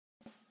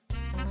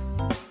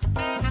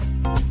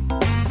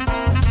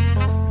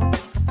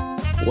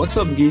What's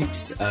up,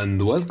 geeks,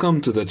 and welcome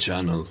to the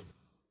channel.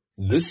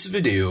 This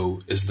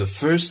video is the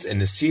first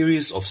in a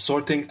series of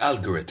sorting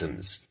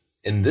algorithms.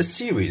 In this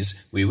series,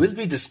 we will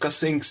be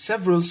discussing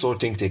several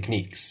sorting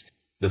techniques.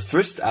 The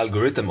first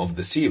algorithm of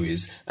the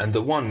series, and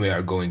the one we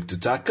are going to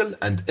tackle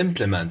and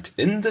implement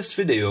in this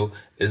video,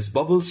 is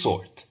bubble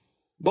sort.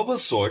 Bubble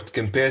sort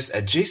compares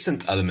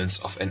adjacent elements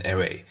of an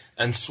array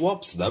and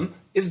swaps them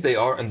if they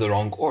are in the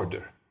wrong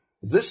order.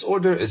 This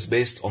order is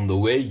based on the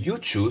way you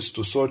choose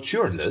to sort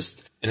your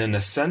list in an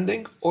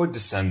ascending or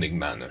descending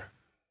manner.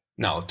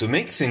 Now, to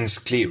make things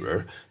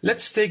clearer,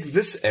 let's take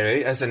this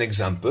array as an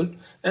example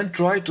and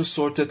try to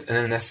sort it in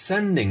an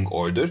ascending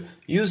order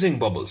using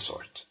bubble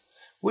sort.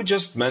 We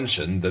just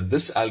mentioned that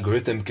this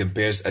algorithm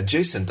compares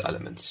adjacent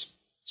elements.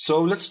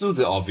 So let's do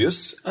the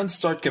obvious and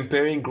start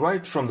comparing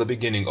right from the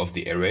beginning of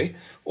the array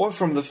or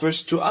from the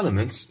first two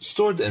elements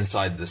stored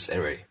inside this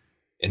array.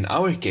 In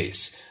our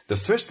case, the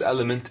first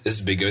element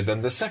is bigger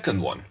than the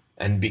second one,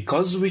 and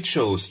because we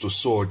chose to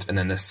sort in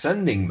an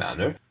ascending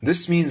manner,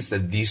 this means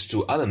that these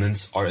two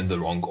elements are in the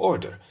wrong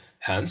order,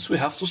 hence we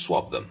have to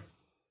swap them.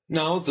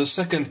 Now, the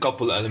second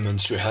couple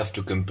elements we have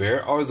to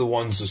compare are the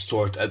ones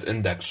stored at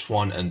index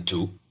 1 and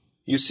 2.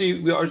 You see,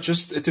 we are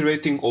just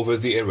iterating over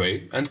the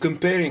array and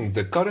comparing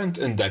the current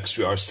index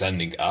we are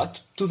standing at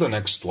to the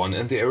next one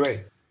in the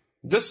array.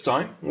 This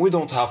time, we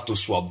don't have to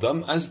swap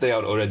them as they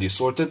are already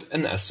sorted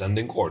in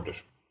ascending order.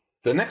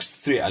 The next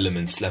three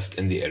elements left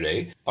in the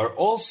array are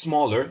all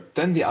smaller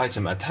than the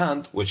item at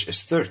hand, which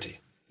is 30.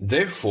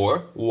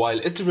 Therefore, while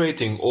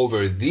iterating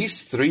over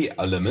these three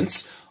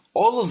elements,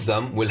 all of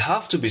them will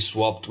have to be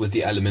swapped with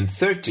the element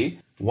 30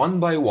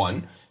 one by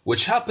one,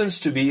 which happens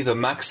to be the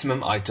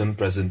maximum item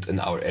present in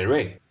our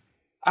array.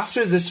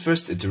 After this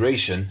first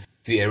iteration,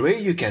 the array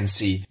you can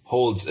see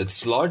holds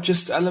its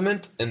largest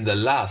element in the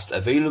last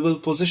available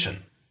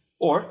position.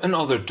 Or, in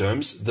other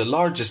terms, the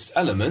largest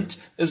element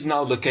is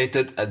now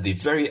located at the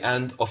very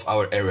end of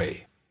our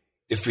array.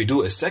 If we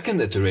do a second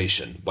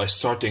iteration by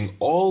starting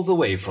all the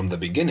way from the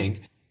beginning,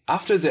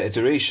 after the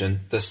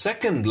iteration, the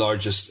second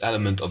largest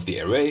element of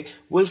the array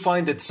will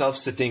find itself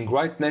sitting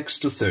right next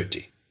to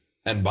 30.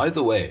 And by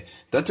the way,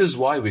 that is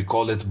why we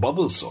call it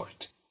bubble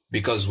sort.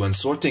 Because when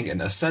sorting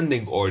in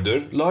ascending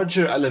order,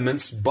 larger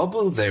elements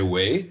bubble their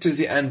way to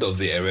the end of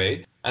the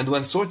array, and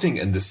when sorting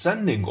in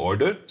descending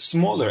order,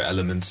 smaller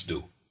elements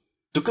do.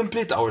 To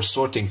complete our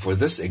sorting for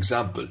this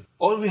example,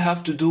 all we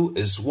have to do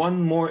is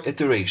one more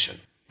iteration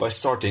by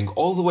starting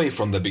all the way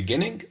from the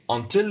beginning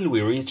until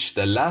we reach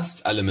the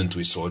last element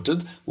we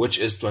sorted, which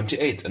is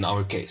 28 in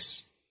our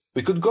case.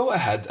 We could go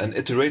ahead and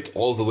iterate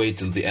all the way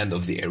till the end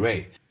of the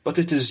array, but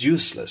it is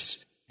useless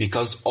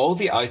because all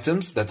the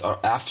items that are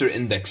after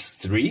index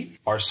 3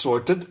 are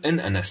sorted in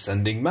an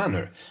ascending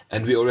manner,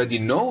 and we already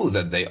know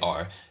that they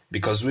are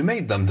because we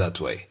made them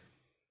that way.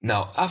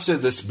 Now, after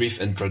this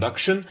brief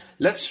introduction,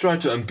 let's try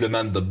to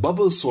implement the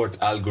bubble sort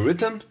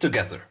algorithm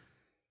together.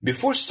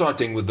 Before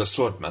starting with the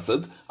sort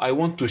method, I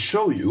want to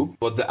show you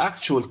what the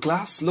actual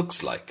class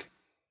looks like.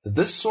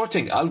 This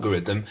sorting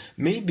algorithm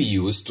may be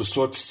used to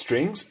sort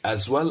strings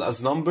as well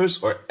as numbers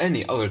or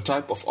any other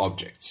type of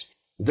objects.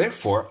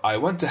 Therefore, I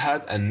went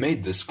ahead and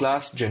made this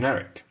class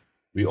generic.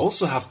 We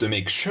also have to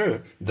make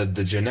sure that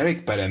the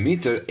generic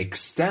parameter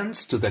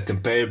extends to the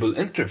comparable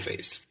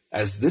interface,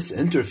 as this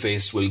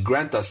interface will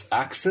grant us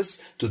access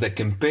to the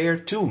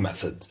compare_to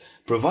method,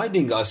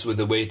 providing us with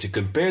a way to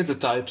compare the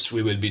types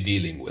we will be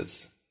dealing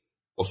with.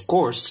 Of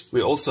course,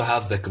 we also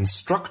have the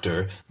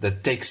constructor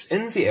that takes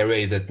in the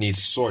array that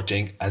needs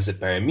sorting as a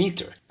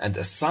parameter and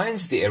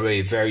assigns the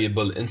array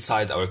variable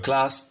inside our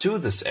class to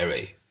this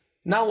array.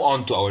 Now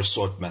on to our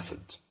sort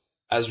method.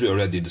 As we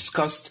already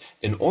discussed,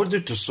 in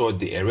order to sort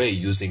the array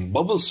using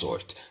bubble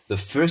sort, the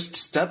first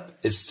step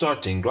is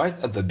starting right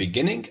at the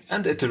beginning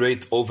and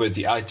iterate over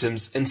the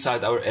items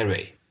inside our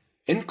array.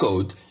 In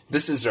code,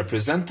 this is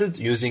represented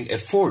using a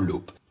for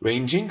loop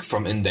ranging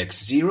from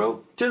index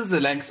 0 till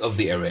the length of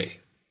the array.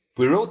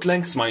 We wrote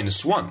length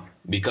 -1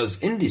 because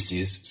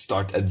indices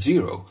start at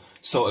 0,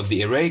 so if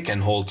the array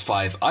can hold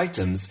 5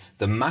 items,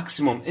 the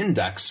maximum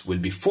index will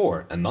be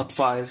 4 and not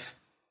 5.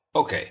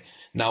 Okay.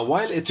 Now,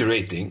 while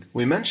iterating,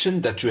 we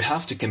mentioned that we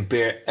have to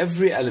compare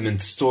every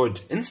element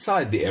stored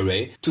inside the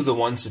array to the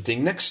one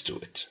sitting next to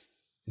it.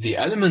 The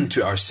element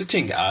we are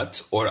sitting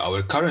at, or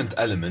our current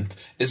element,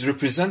 is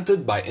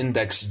represented by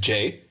index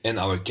j in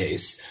our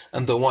case,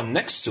 and the one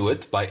next to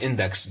it by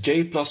index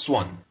j plus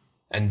 1.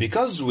 And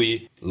because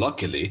we,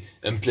 luckily,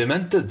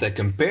 implemented the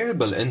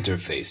comparable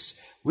interface,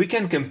 we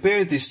can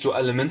compare these two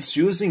elements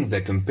using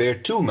the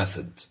compare_to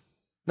method.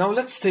 Now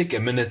let's take a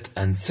minute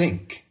and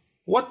think.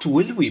 What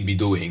will we be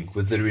doing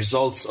with the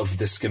results of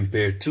this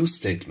compare_to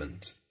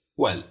statement?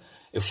 Well,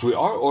 if we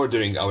are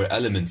ordering our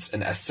elements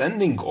in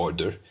ascending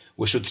order,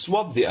 we should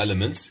swap the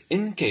elements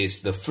in case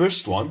the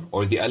first one,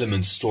 or the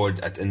element stored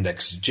at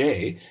index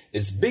j,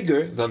 is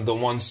bigger than the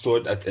one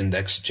stored at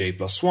index j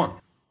plus 1.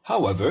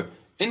 However,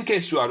 in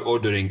case we are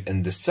ordering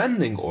in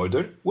descending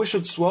order, we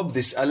should swap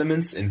these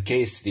elements in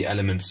case the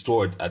element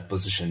stored at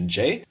position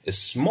j is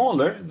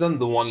smaller than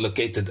the one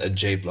located at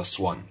j plus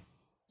 1.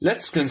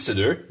 Let's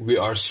consider we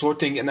are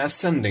sorting in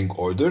ascending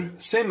order,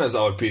 same as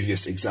our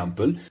previous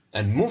example,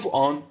 and move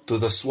on to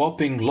the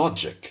swapping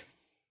logic.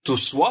 To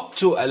swap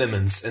two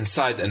elements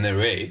inside an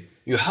array,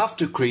 you have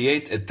to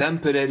create a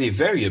temporary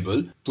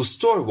variable to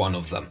store one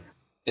of them.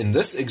 In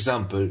this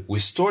example, we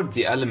stored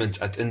the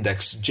element at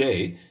index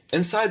j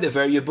inside a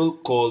variable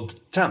called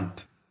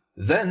temp.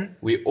 Then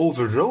we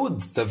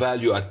overrode the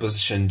value at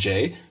position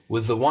j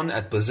with the one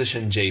at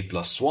position j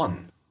plus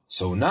 1.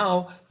 So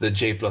now the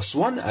j plus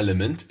 1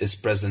 element is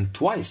present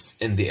twice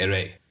in the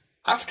array.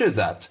 After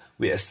that,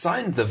 we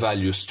assign the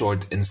value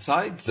stored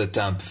inside the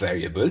temp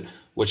variable,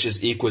 which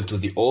is equal to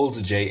the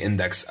old j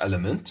index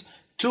element,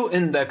 to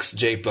index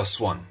j plus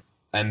 1.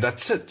 And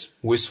that's it,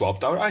 we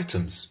swapped our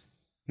items.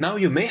 Now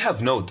you may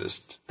have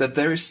noticed that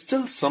there is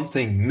still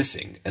something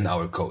missing in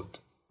our code.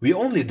 We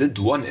only did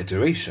one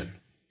iteration.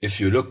 If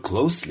you look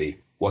closely,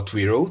 what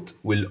we wrote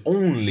will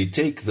only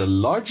take the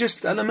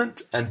largest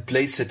element and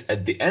place it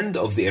at the end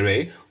of the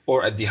array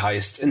or at the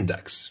highest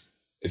index.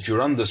 If you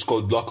run this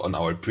code block on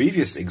our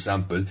previous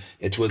example,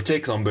 it will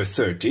take number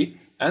 30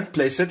 and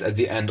place it at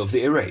the end of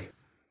the array.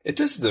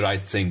 It is the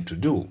right thing to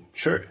do,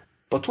 sure.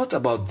 But what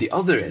about the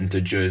other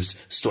integers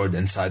stored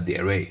inside the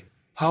array?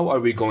 How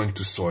are we going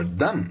to sort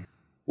them?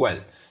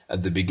 Well,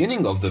 at the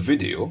beginning of the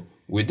video,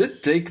 we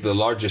did take the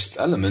largest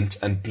element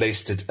and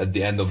placed it at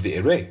the end of the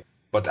array.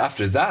 But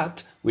after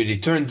that, we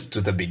returned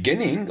to the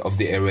beginning of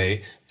the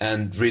array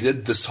and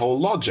redid this whole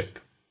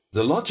logic.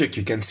 The logic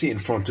you can see in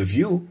front of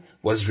you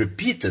was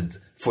repeated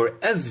for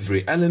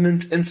every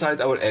element inside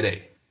our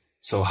array.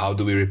 So how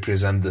do we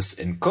represent this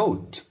in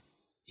code?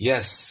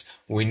 Yes,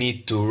 we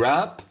need to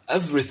wrap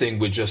everything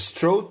we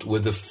just wrote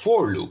with a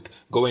for loop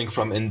going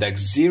from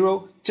index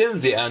 0 till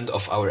the end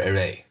of our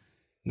array.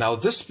 Now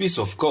this piece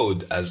of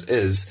code as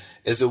is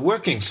a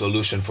working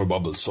solution for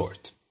bubble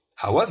sort.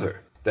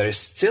 However, there is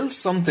still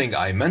something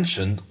I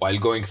mentioned while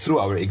going through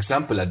our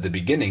example at the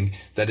beginning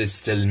that is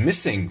still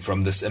missing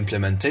from this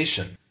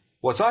implementation.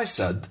 What I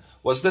said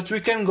was that we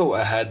can go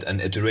ahead and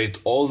iterate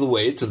all the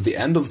way till the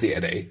end of the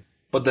array,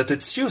 but that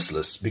it's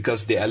useless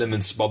because the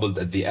elements bubbled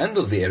at the end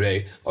of the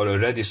array are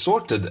already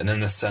sorted in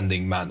an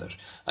ascending manner,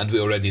 and we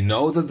already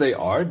know that they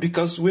are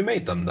because we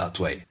made them that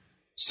way.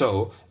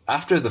 So,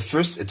 after the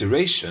first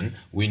iteration,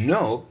 we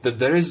know that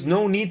there is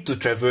no need to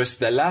traverse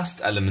the last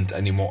element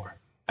anymore.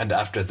 And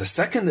after the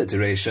second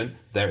iteration,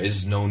 there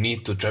is no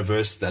need to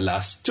traverse the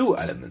last two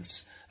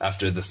elements.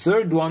 After the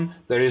third one,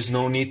 there is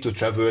no need to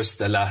traverse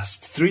the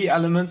last three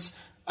elements,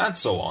 and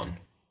so on.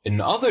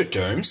 In other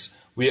terms,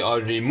 we are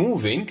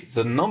removing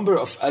the number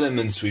of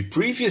elements we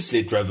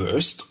previously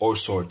traversed or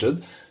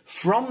sorted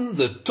from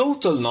the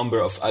total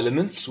number of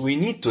elements we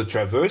need to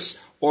traverse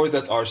or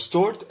that are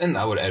stored in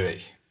our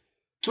array.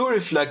 To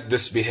reflect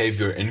this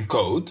behavior in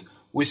code,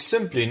 we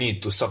simply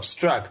need to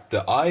subtract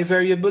the I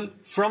variable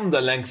from the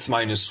length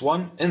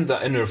 -1 in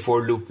the inner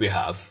for loop we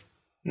have.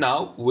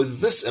 Now, with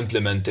this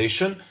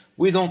implementation,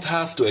 we don't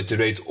have to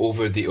iterate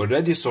over the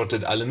already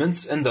sorted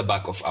elements in the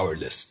back of our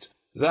list.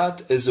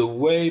 That is a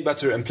way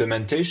better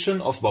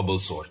implementation of bubble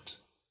sort.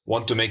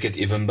 Want to make it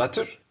even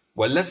better?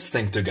 Well, let's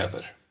think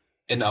together.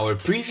 In our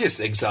previous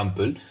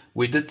example,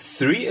 we did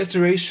 3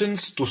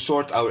 iterations to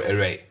sort our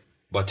array.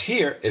 But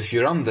here, if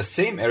you run the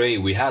same array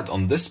we had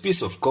on this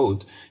piece of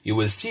code, you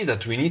will see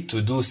that we need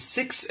to do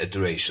 6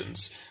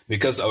 iterations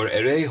because our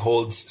array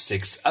holds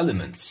 6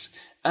 elements,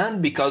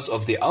 and because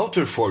of the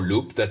outer for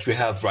loop that we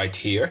have right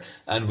here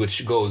and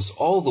which goes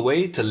all the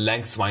way to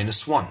length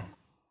 -1.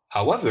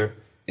 However,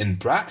 in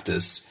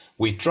practice,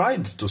 we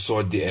tried to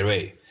sort the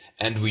array,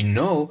 and we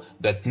know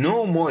that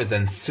no more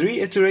than 3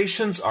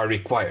 iterations are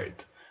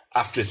required.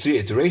 After 3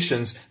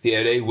 iterations, the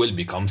array will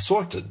become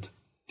sorted.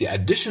 The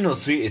additional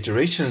 3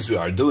 iterations we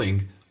are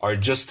doing are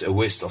just a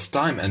waste of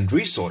time and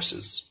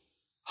resources.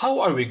 How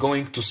are we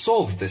going to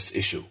solve this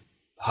issue?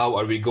 How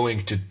are we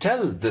going to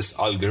tell this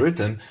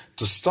algorithm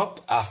to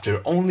stop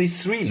after only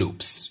 3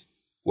 loops?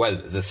 Well,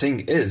 the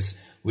thing is,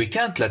 we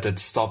can't let it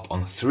stop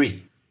on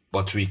 3,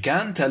 but we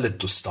can tell it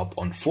to stop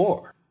on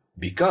 4.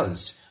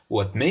 Because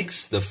what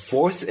makes the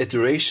 4th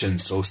iteration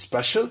so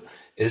special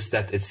is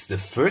that it's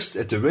the first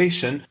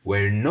iteration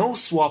where no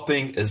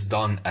swapping is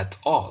done at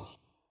all.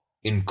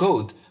 In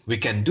code, we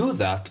can do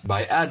that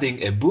by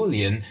adding a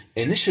boolean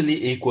initially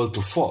equal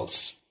to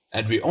false,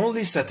 and we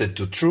only set it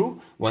to true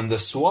when the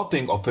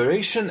swapping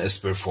operation is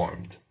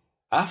performed.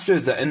 After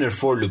the inner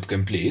for loop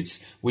completes,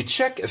 we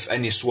check if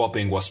any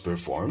swapping was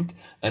performed,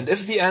 and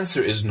if the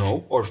answer is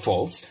no or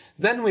false,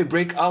 then we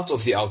break out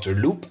of the outer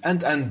loop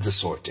and end the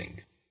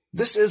sorting.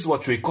 This is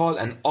what we call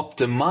an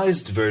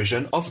optimized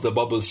version of the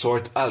bubble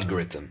sort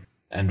algorithm,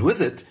 and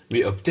with it,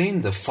 we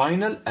obtain the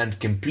final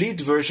and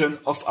complete version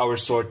of our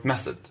sort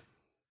method.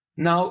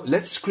 Now,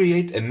 let's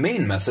create a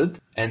main method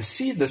and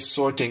see this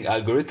sorting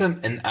algorithm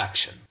in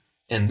action.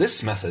 In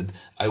this method,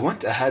 I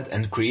went ahead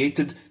and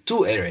created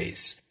 2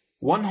 arrays,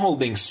 one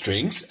holding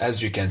strings,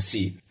 as you can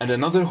see, and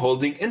another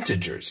holding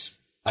integers.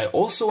 I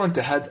also went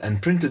ahead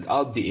and printed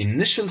out the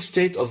initial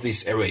state of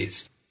these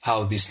arrays,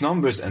 how these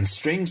numbers and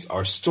strings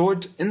are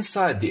stored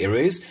inside the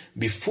arrays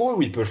before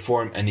we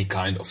perform any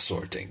kind of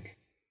sorting.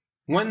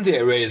 When the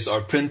arrays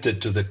are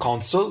printed to the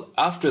console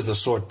after the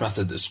sort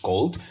method is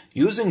called,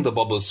 using the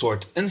bubble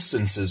sort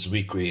instances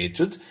we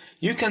created,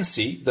 you can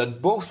see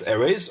that both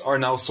arrays are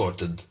now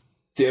sorted.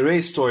 The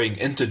array storing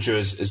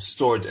integers is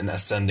stored in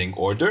ascending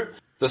order,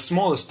 the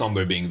smallest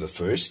number being the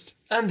first,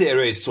 and the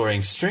array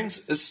storing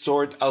strings is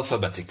stored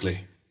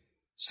alphabetically.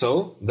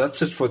 So,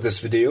 that's it for this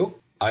video.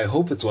 I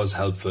hope it was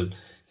helpful.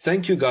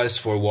 Thank you guys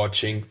for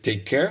watching,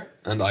 take care,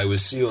 and I will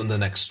see you on the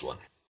next one.